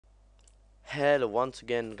Hello once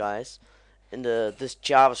again, guys. In this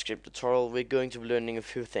JavaScript tutorial we're going to be learning a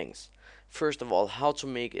few things. First of all, how to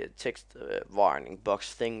make a text warning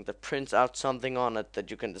box thing that prints out something on it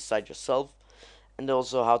that you can decide yourself, and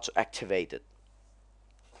also how to activate it.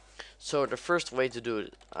 So the first way to do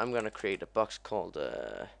it, I'm gonna create a box called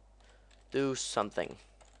do something.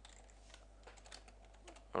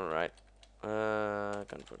 Alright, gonna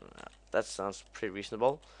put it out. That sounds pretty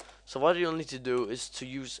reasonable. So what you'll need to do is to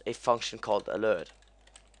use a function called alert,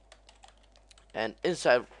 and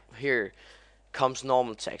inside here comes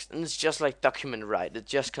normal text, and it's just like document write. It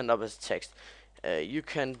just comes up as text. You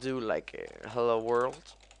can do like hello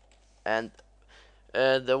world, and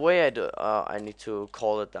the way I do, I need to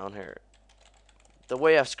call it down here. The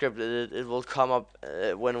way I've scripted it, it will come up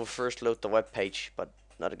when we first load the web page, but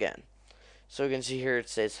not again. So you can see here it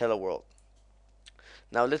says hello world.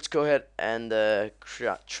 Now let's go ahead and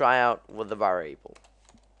try out with the variable.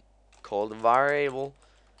 Call the variable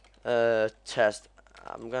test.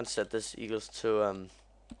 I'm gonna set this equals to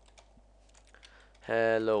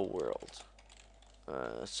hello world.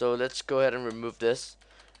 So let's go ahead and remove this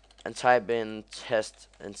and type in test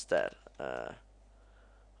instead.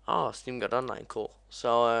 Oh, Steam got online, cool.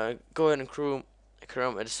 So go ahead and Chrome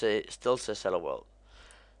it still says hello world.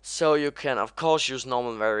 So you can of course use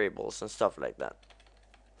normal variables and stuff like that.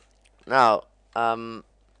 Now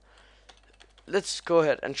let's go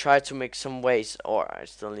ahead and try to make some ways, or I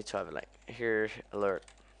still need to have it like here alert.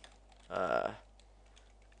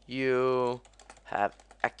 You have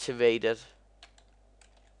activated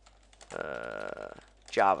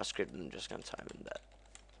JavaScript. I'm just gonna type in that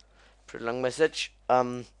pretty long message.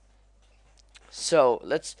 So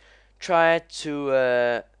let's try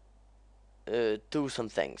to do some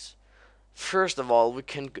things. First of all, we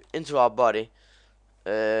can go into our body,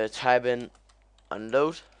 type in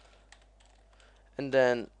unload, and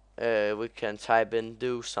then we can type in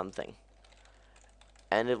do something,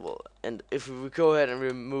 and it will. And if we go ahead and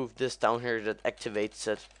remove this down here that activates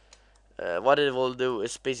it, what it will do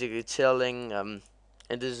is basically telling and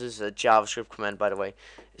this is a JavaScript command, by the way,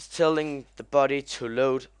 it's telling the body to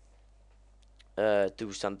load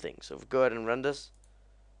do something. So if we go ahead and run this,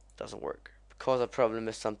 it doesn't work because I probably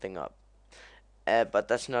messed something up. But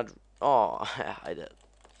that's not. Oh, I did.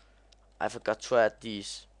 I forgot to add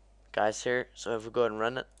these guys here. So if we go ahead and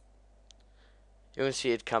run it, you can see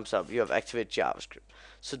it comes up. You have activated JavaScript.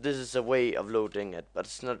 So this is a way of loading it, but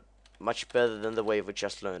it's not much better than the way we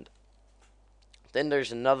just learned. Then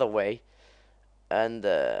there's another way, and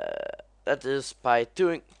that is by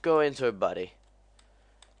go into a body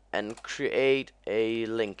and create a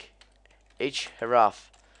link href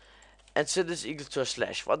and set this equal to a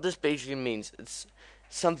slash. What this basically means, it's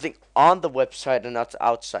something on the website and not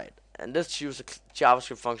outside. And let's use a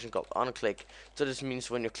JavaScript function called onClick. So this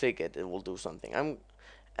means when you click it, it will do something.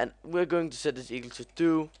 And we're going to set this equal to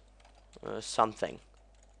do something.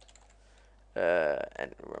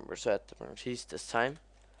 And remember, set the parentheses this time.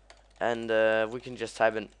 And we can just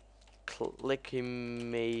type in click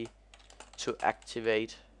me to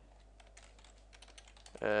activate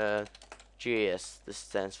JS. This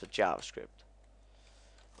stands for JavaScript.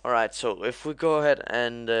 Alright, so if we go ahead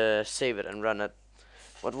and save it and run it,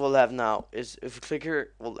 what we'll have now is if we click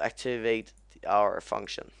here, we'll activate our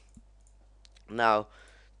function. Now,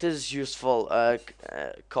 this is useful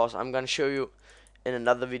because I'm going to show you in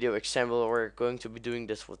another video example. We're going to be doing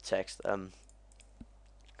this with text.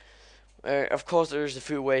 Of course, there's a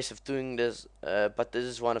few ways of doing this, but this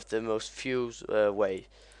is one of the most few ways.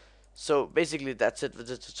 So basically, that's it for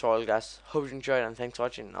the tutorial, guys. Hope you enjoyed, and thanks for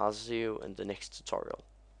watching. I'll see you in the next tutorial.